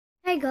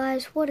Hey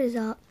guys, what is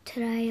up?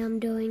 Today I'm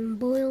doing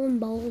Boil and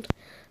Bold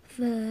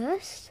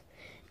versus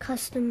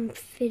custom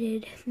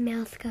fitted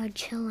mouthguard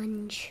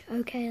challenge.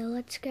 Okay,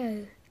 let's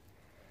go.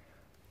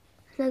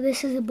 Now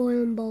this is a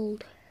Boil and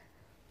Bold.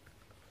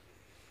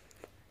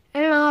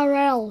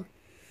 NRL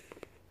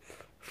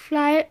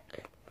State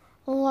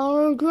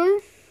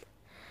Origin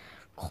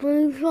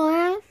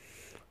Queensland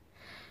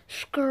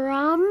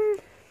Scrum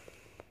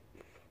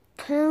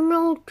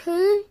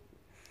Penalty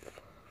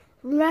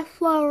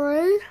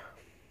Referee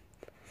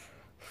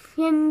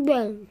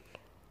Sinding.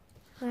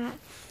 Alright,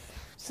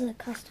 so the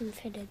custom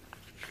fitted.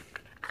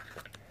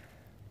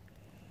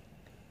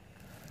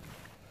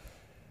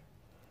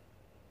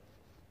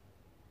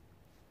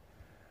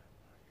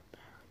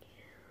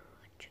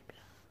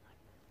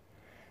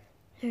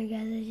 There we go,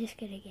 they're just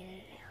gonna get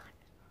it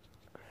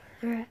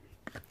out. Alright.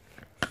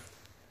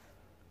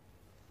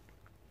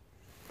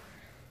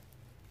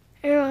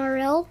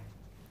 NRL,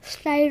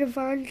 State of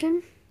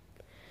Origin,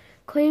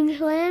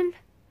 Queensland,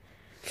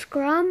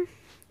 Scrum,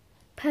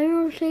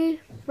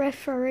 Penalty,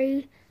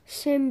 Referee,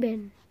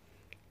 Simbin.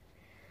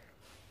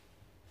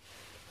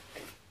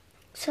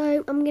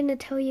 So I'm going to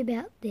tell you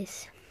about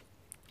this.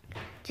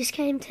 Just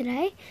came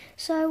today.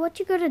 So what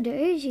you got to do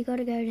is you got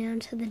to go down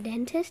to the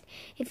dentist.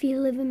 If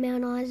you live in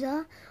Mount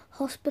Isa,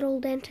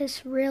 hospital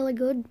dentist, really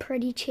good,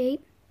 pretty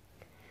cheap.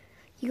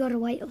 You got to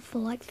wait for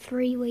like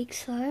 3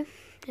 weeks though.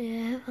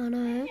 Yeah, I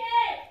know.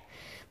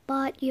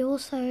 But you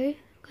also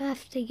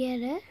have to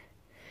get it.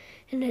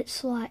 And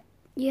it's like,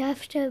 you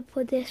have to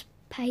put this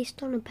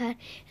paste on a pad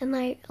and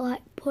they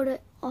like put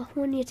it off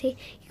on your teeth.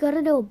 You got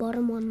to do a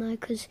bottom one though,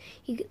 because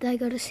they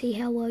got to see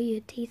how well your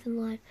teeth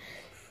align.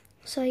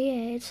 So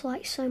yeah, it's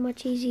like so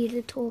much easier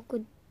to talk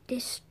with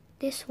this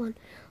one.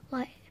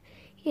 Like,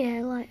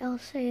 yeah, like I'll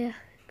say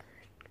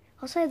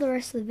the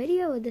rest of the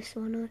video with this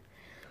one.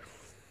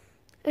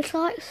 It's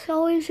like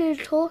so easy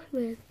to talk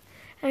with,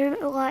 and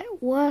it like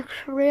works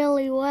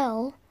really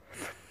well.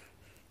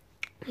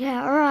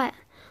 Yeah, alright.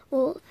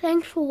 Well,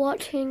 thanks for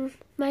watching.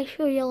 Make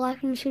sure you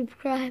like and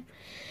subscribe.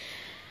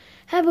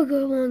 Have a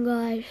good one,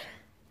 guys.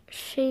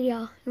 See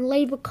ya. And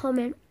leave a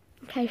comment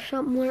in case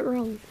something went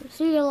wrong.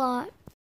 See you later.